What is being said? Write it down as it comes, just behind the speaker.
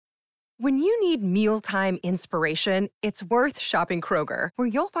When you need mealtime inspiration, it's worth shopping Kroger, where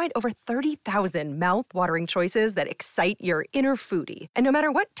you'll find over 30,000 mouth-watering choices that excite your inner foodie. And no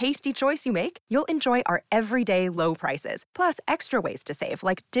matter what tasty choice you make, you'll enjoy our everyday low prices, plus extra ways to save,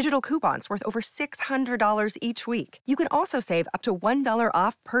 like digital coupons worth over $600 each week. You can also save up to $1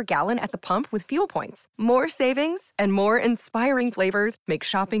 off per gallon at the pump with fuel points. More savings and more inspiring flavors make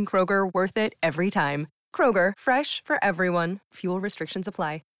shopping Kroger worth it every time. Kroger, fresh for everyone. Fuel restrictions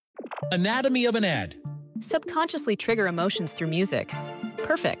apply. Anatomy of an ad. Subconsciously trigger emotions through music.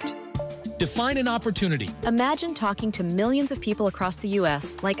 Perfect. Define an opportunity. Imagine talking to millions of people across the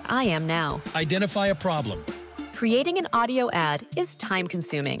U.S. like I am now. Identify a problem. Creating an audio ad is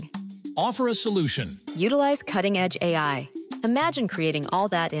time-consuming. Offer a solution. Utilize cutting-edge AI. Imagine creating all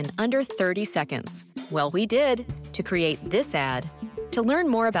that in under 30 seconds. Well, we did to create this ad. To learn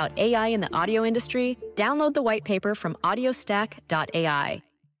more about AI in the audio industry, download the white paper from audiostack.ai.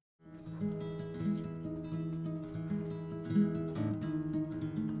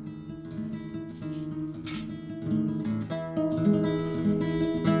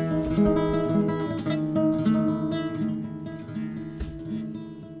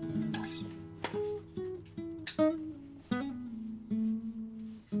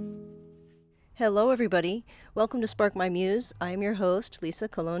 Hello, everybody. Welcome to Spark My Muse. I'm your host, Lisa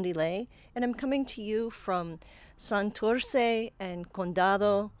Colon-Delay, and I'm coming to you from Santurce and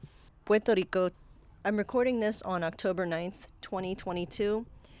Condado, Puerto Rico. I'm recording this on October 9th, 2022.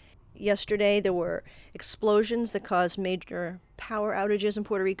 Yesterday, there were explosions that caused major power outages in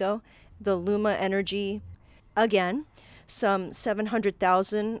Puerto Rico. The Luma Energy, again, some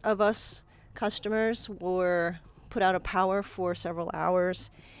 700,000 of us customers were put out of power for several hours.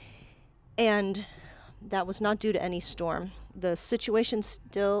 And that was not due to any storm. The situation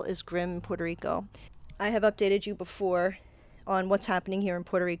still is grim in Puerto Rico. I have updated you before on what's happening here in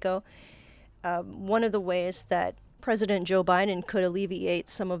Puerto Rico. One of the ways that President Joe Biden could alleviate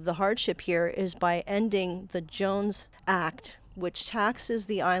some of the hardship here is by ending the Jones Act, which taxes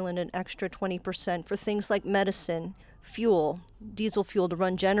the island an extra 20% for things like medicine, fuel, diesel fuel to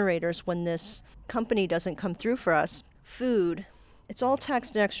run generators when this company doesn't come through for us, food. It's all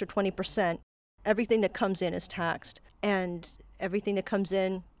taxed an extra 20%. Everything that comes in is taxed. And everything that comes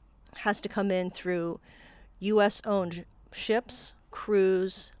in has to come in through U.S.-owned ships,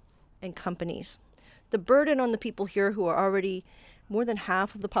 crews, and companies. The burden on the people here, who are already more than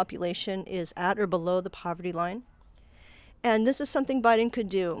half of the population, is at or below the poverty line. And this is something Biden could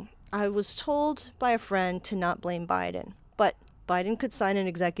do. I was told by a friend to not blame Biden, but Biden could sign an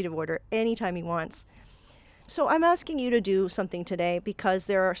executive order anytime he wants. So I'm asking you to do something today, because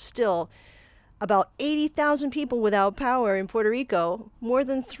there are still about 80,000 people without power in Puerto Rico more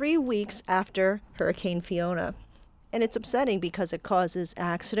than 3 weeks after Hurricane Fiona. And it's upsetting because it causes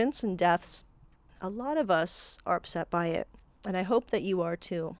accidents and deaths. A lot of us are upset by it, and I hope that you are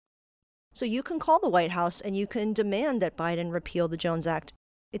too. So you can call the White House and you can demand that Biden repeal the Jones Act.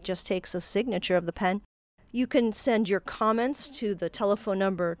 It just takes a signature of the pen. You can send your comments to the telephone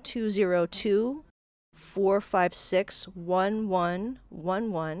number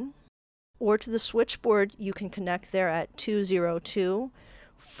 202-456-1111, or to the switchboard. You can connect there at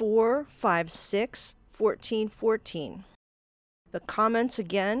 202-456-1414. The comments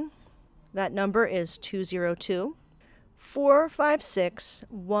again, that number is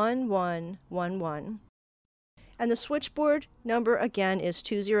 202-456-1111. And the switchboard number again is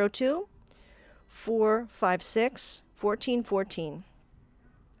 202-456-1414.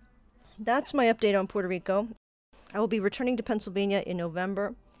 That's my update on Puerto Rico. I will be returning to Pennsylvania in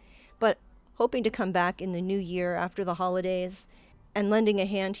November, but hoping to come back in the new year after the holidays and lending a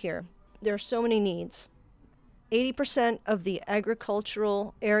hand here. There are so many needs. 80% of the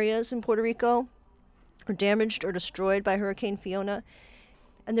agricultural areas in Puerto Rico are damaged or destroyed by Hurricane Fiona,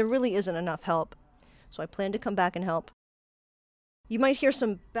 and there really isn't enough help. So I plan to come back and help. You might hear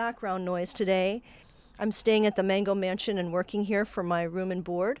some background noise today. I'm staying at the Mango Mansion and working here for my room and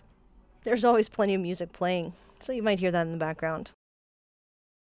board. There's always plenty of music playing, so you might hear that in the background.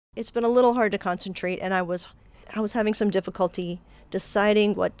 It's been a little hard to concentrate, and I was having some difficulty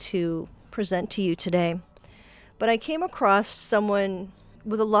deciding what to present to you today. But I came across someone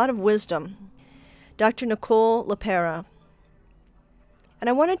with a lot of wisdom, Dr. Nicole LePera. And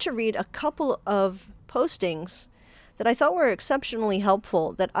I wanted to read a couple of postings that I thought were exceptionally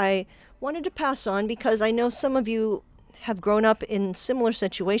helpful, that I wanted to pass on because I know some of you have grown up in similar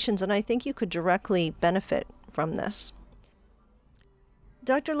situations, and I think you could directly benefit from this.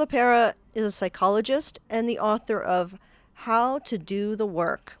 Dr. LePera is a psychologist and the author of How to Do the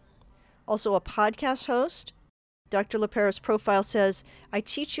Work, also a podcast host, Dr. LaPera's profile says, I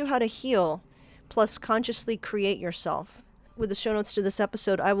teach you how to heal, plus consciously create yourself. With the show notes to this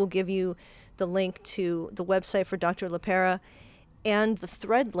episode, I will give you the link to the website for Dr. LaPera and the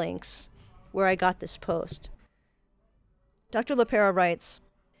thread links where I got this post. Dr. LaPera writes,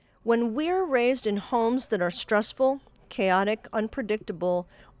 when we're raised in homes that are stressful, chaotic, unpredictable,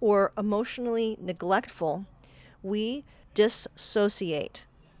 or emotionally neglectful, we dissociate.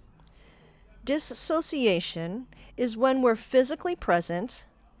 Dissociation is when we're physically present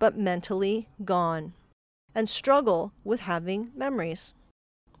but mentally gone and struggle with having memories.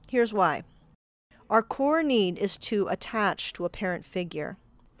 Here's why. Our core need is to attach to a parent figure.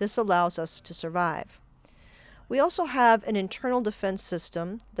 This allows us to survive. We also have an internal defense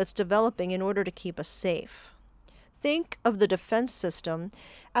system that's developing in order to keep us safe. Think of the defense system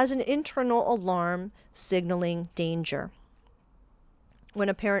as an internal alarm signaling danger. When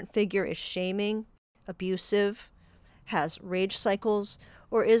a parent figure is shaming, abusive, has rage cycles,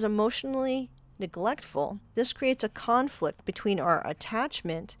 or is emotionally neglectful, this creates a conflict between our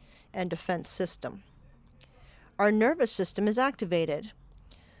attachment and defense system. Our nervous system is activated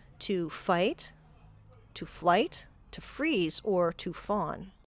to fight, to flight, to freeze, or to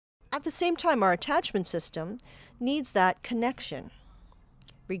fawn. At the same time, our attachment system needs that connection.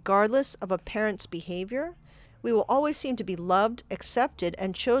 Regardless of a parent's behavior, we will always seem to be loved, accepted,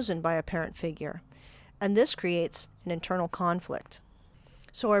 and chosen by a parent figure, and this creates an internal conflict.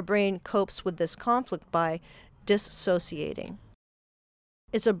 So our brain copes with this conflict by dissociating.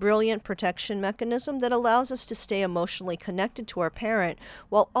 It's a brilliant protection mechanism that allows us to stay emotionally connected to our parent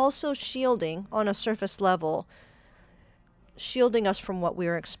while also shielding, on a surface level, shielding us from what we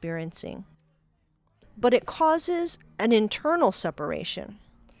are experiencing. But it causes an internal separation.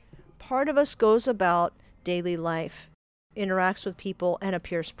 Part of us goes about daily life, interacts with people, and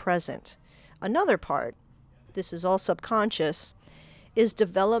appears present. Another part, this is all subconscious, is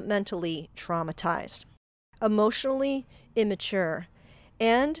developmentally traumatized, emotionally immature,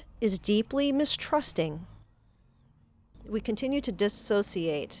 and is deeply mistrusting. We continue to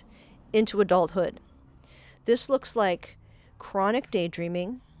dissociate into adulthood. This looks like chronic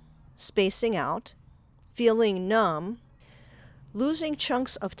daydreaming, spacing out, feeling numb, losing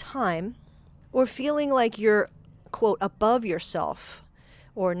chunks of time, or feeling like you're, quote, above yourself,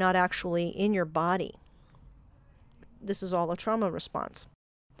 or not actually in your body. This is all a trauma response.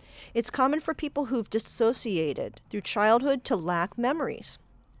 It's common for people who've dissociated through childhood to lack memories.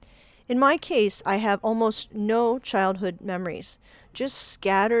 In my case, I have almost no childhood memories, just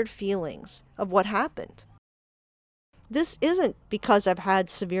scattered feelings of what happened. This isn't because I've had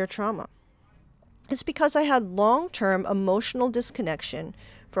severe trauma. It's because I had long-term emotional disconnection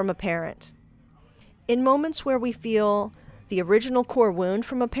from a parent. In moments where we feel the original core wound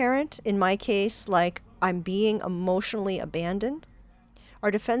from a parent, in my case, like I'm being emotionally abandoned,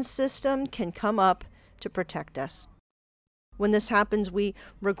 our defense system can come up to protect us. When this happens, we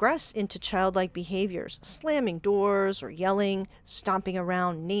regress into childlike behaviors, slamming doors or yelling, stomping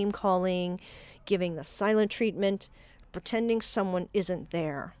around, name-calling, giving the silent treatment, pretending someone isn't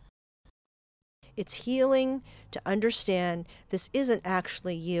there. It's healing to understand this isn't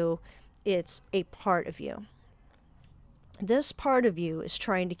actually you, it's a part of you. This part of you is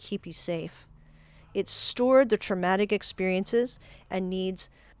trying to keep you safe. It's stored the traumatic experiences and needs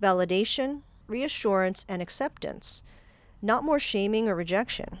validation, reassurance, and acceptance, not more shaming or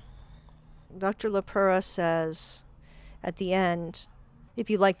rejection. Dr. LaPera says at the end, if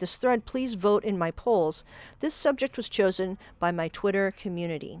you like this thread, please vote in my polls. This subject was chosen by my Twitter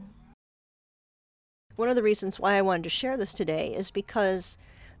community. One of the reasons why I wanted to share this today is because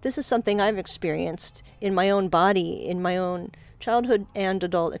this is something I've experienced in my own body, in my own childhood and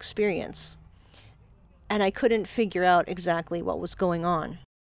adult experience. And I couldn't figure out exactly what was going on.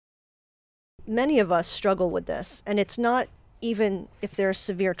 Many of us struggle with this, and it's not even if there's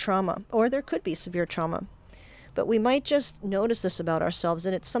severe trauma, or there could be severe trauma. But we might just notice this about ourselves,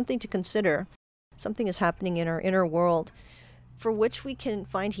 and it's something to consider. Something is happening in our inner world for which we can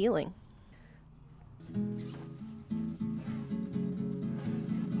find healing.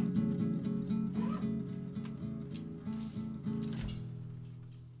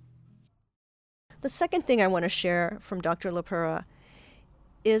 The second thing I want to share from Dr. LaPera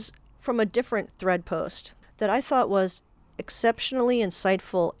is from a different thread post that I thought was exceptionally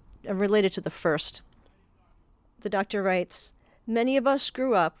insightful and related to the first. The doctor writes, many of us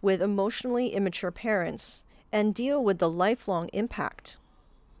grew up with emotionally immature parents and deal with the lifelong impact.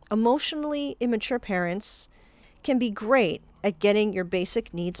 Emotionally immature parents can be great at getting your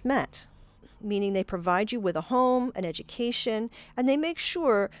basic needs met, meaning they provide you with a home, an education, and they make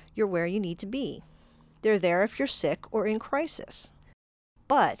sure you're where you need to be. They're there if you're sick or in crisis.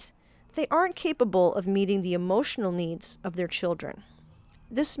 But they aren't capable of meeting the emotional needs of their children.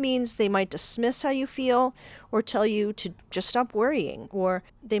 This means they might dismiss how you feel or tell you to just stop worrying, or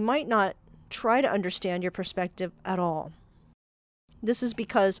they might not try to understand your perspective at all. This is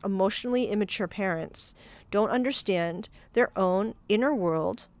because emotionally immature parents don't understand their own inner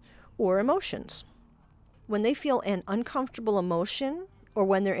world or emotions. When they feel an uncomfortable emotion or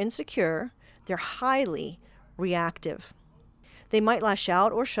when they're insecure, they're highly reactive. They might lash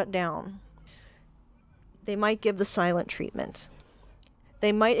out or shut down. They might give the silent treatment.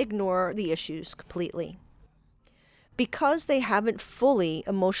 They might ignore the issues completely. Because they haven't fully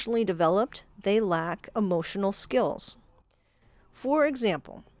emotionally developed, they lack emotional skills. For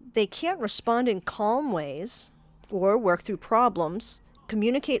example, they can't respond in calm ways or work through problems,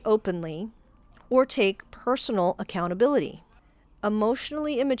 communicate openly, or take personal accountability.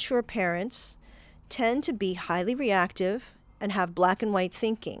 Emotionally immature parents tend to be highly reactive and have black and white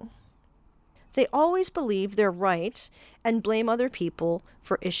thinking. They always believe they're right and blame other people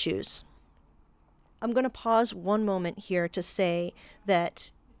for issues. I'm going to pause one moment here to say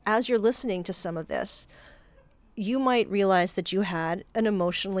that as you're listening to some of this, you might realize that you had an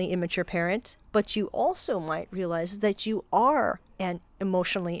emotionally immature parent, but you also might realize that you are an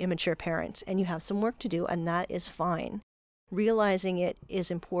emotionally immature parent and you have some work to do, and that is fine. Realizing it is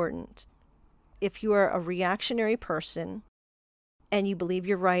important. If you are a reactionary person and you believe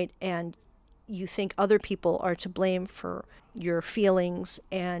you're right and you think other people are to blame for your feelings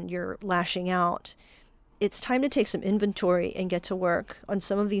and your lashing out, it's time to take some inventory and get to work on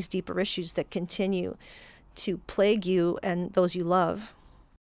some of these deeper issues that continue to plague you and those you love.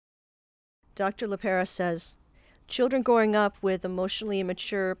 Dr. LaPera says, children growing up with emotionally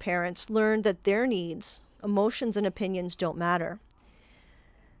immature parents learn that their needs, emotions, and opinions don't matter.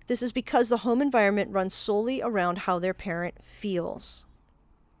 This is because the home environment runs solely around how their parent feels.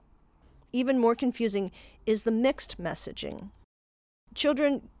 Even more confusing is the mixed messaging.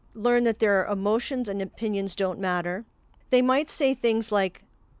 Children learn that their emotions and opinions don't matter. They might say things like,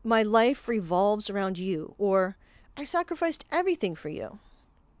 "My life revolves around you," or "I sacrificed everything for you."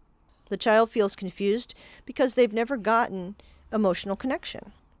 The child feels confused because they've never gotten emotional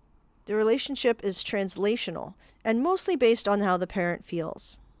connection. The relationship is translational and mostly based on how the parent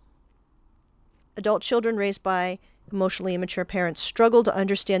feels. Adult children raised by emotionally immature parents struggle to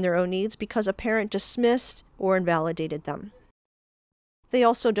understand their own needs because a parent dismissed or invalidated them. They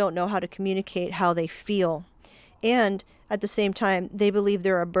also don't know how to communicate how they feel, and at the same time, they believe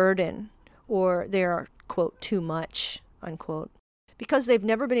they're a burden or they're, quote, too much, unquote. Because they've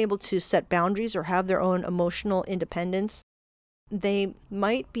never been able to set boundaries or have their own emotional independence, they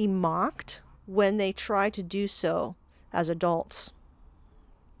might be mocked when they try to do so as adults.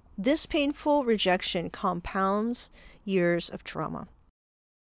 This painful rejection compounds years of trauma.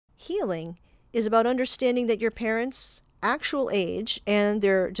 Healing is about understanding that your parents' actual age and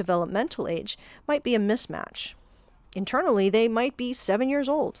their developmental age might be a mismatch. Internally, they might be 7 years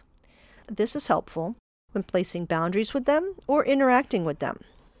old. This is helpful when placing boundaries with them or interacting with them.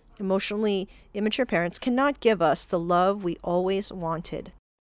 Emotionally immature parents cannot give us the love we always wanted,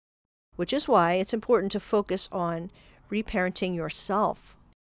 which is why it's important to focus on reparenting yourself,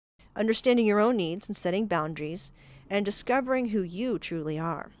 understanding your own needs and setting boundaries, and discovering who you truly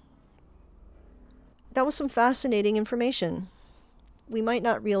are. That was some fascinating information. We might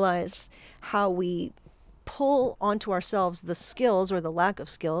not realize how we pull onto ourselves the skills or the lack of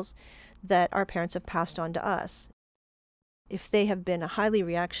skills that our parents have passed on to us. If they have been highly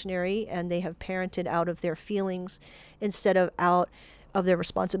reactionary and they have parented out of their feelings instead of out of their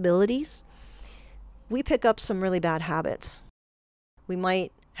responsibilities, we pick up some really bad habits. We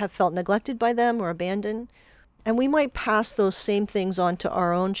might have felt neglected by them or abandoned, and we might pass those same things on to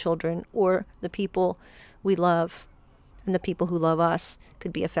our own children or the people we love, and the people who love us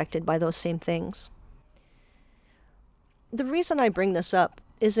could be affected by those same things. The reason I bring this up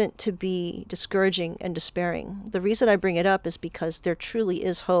isn't to be discouraging and despairing. The reason I bring it up is because there truly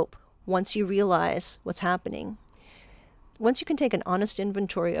is hope once you realize what's happening. Once you can take an honest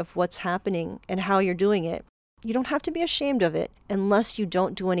inventory of what's happening and how you're doing it, you don't have to be ashamed of it unless you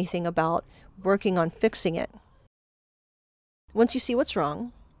don't do anything about working on fixing it. Once you see what's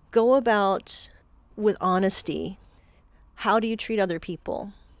wrong, go about with honesty. How do you treat other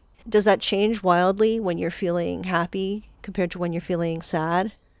people? Does that change wildly when you're feeling happy compared to when you're feeling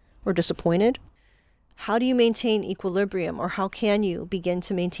sad or disappointed? How do you maintain equilibrium, or how can you begin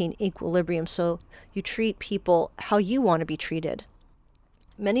to maintain equilibrium so you treat people how you want to be treated?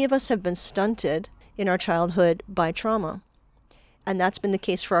 Many of us have been stunted in our childhood by trauma, and that's been the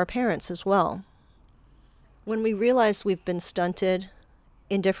case for our parents as well. When we realize we've been stunted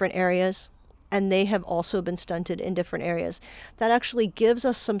in different areas, and they have also been stunted in different areas, that actually gives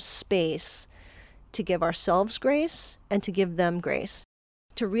us some space to give ourselves grace and to give them grace.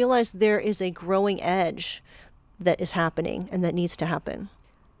 To realize there is a growing edge that is happening and that needs to happen.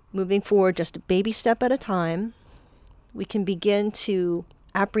 Moving forward just a baby step at a time, we can begin to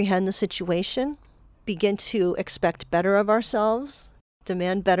apprehend the situation, begin to expect better of ourselves,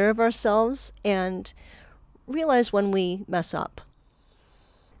 demand better of ourselves, and realize when we mess up.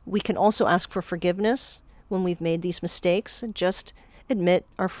 We can also ask for forgiveness when we've made these mistakes and just admit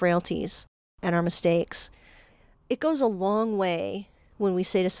our frailties and our mistakes. It goes a long way when we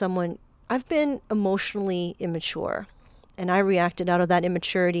say to someone, I've been emotionally immature, and I reacted out of that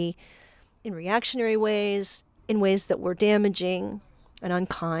immaturity in reactionary ways, in ways that were damaging and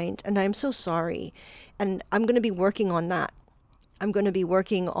unkind, and I'm so sorry. And I'm going to be working on that. I'm going to be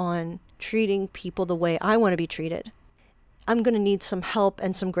working on treating people the way I want to be treated. I'm going to need some help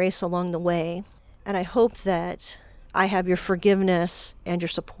and some grace along the way, and I hope that I have your forgiveness and your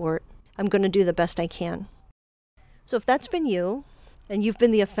support. I'm going to do the best I can. So if that's been you, and you've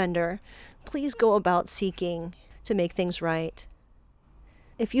been the offender, please go about seeking to make things right.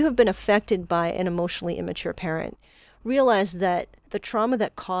 If you have been affected by an emotionally immature parent, realize that the trauma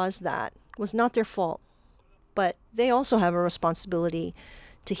that caused that was not their fault, but they also have a responsibility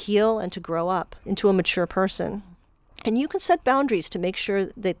to heal and to grow up into a mature person. And you can set boundaries to make sure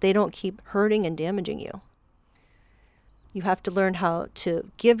that they don't keep hurting and damaging you. You have to learn how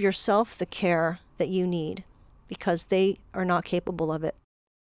to give yourself the care that you need because they are not capable of it.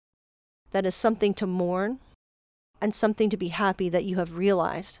 That is something to mourn and something to be happy that you have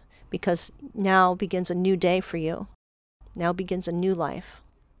realized, because now begins a new day for you. Now begins a new life.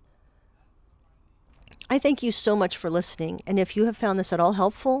 I thank you so much for listening, and if you have found this at all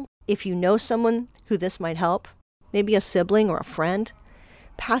helpful, if you know someone who this might help, maybe a sibling or a friend,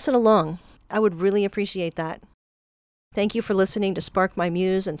 pass it along. I would really appreciate that. Thank you for listening to Spark My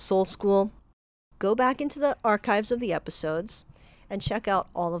Muse and Soul School. Go back into the archives of the episodes and check out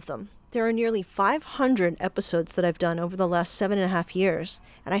all of them. There are nearly 500 episodes that I've done over the last 7.5 years,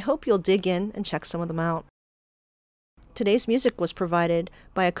 and I hope you'll dig in and check some of them out. Today's music was provided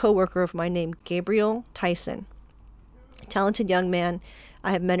by a coworker of mine named Gabriel Tyson, a talented young man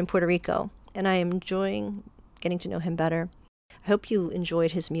I have met in Puerto Rico, and I am enjoying getting to know him better. I hope you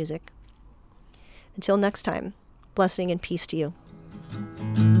enjoyed his music. Until next time, blessing and peace to you.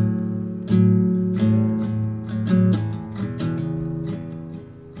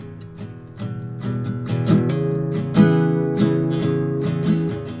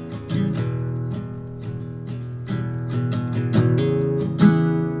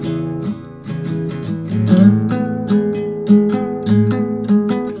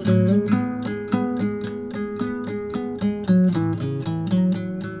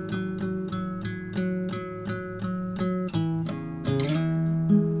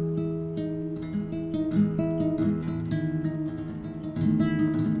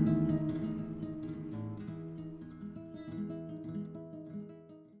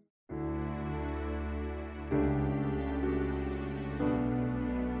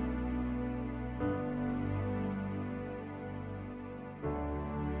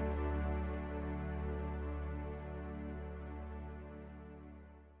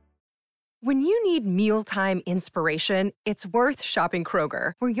 When you need mealtime inspiration, it's worth shopping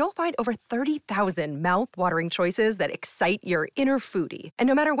Kroger, where you'll find over 30,000 mouth-watering choices that excite your inner foodie. And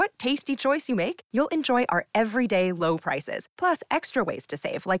no matter what tasty choice you make, you'll enjoy our everyday low prices, plus extra ways to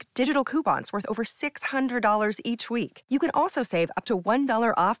save, like digital coupons worth over $600 each week. You can also save up to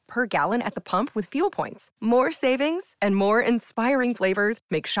 $1 off per gallon at the pump with fuel points. More savings and more inspiring flavors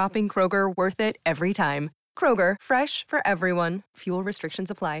make shopping Kroger worth it every time. Kroger, fresh for everyone. Fuel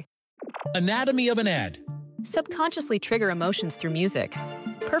restrictions apply. Anatomy of an ad. Subconsciously trigger emotions through music.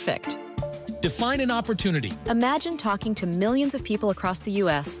 Perfect. Define an opportunity. Imagine talking to millions of people across the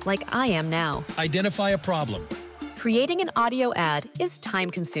U.S. like I am now. Identify a problem. Creating an audio ad is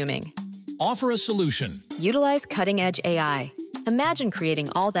time-consuming. Offer a solution. Utilize cutting-edge AI. Imagine creating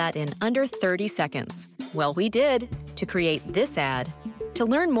all that in under 30 seconds. Well, we did to create this ad. To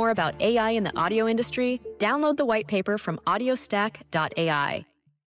learn more about AI in the audio industry, download the white paper from audiostack.ai.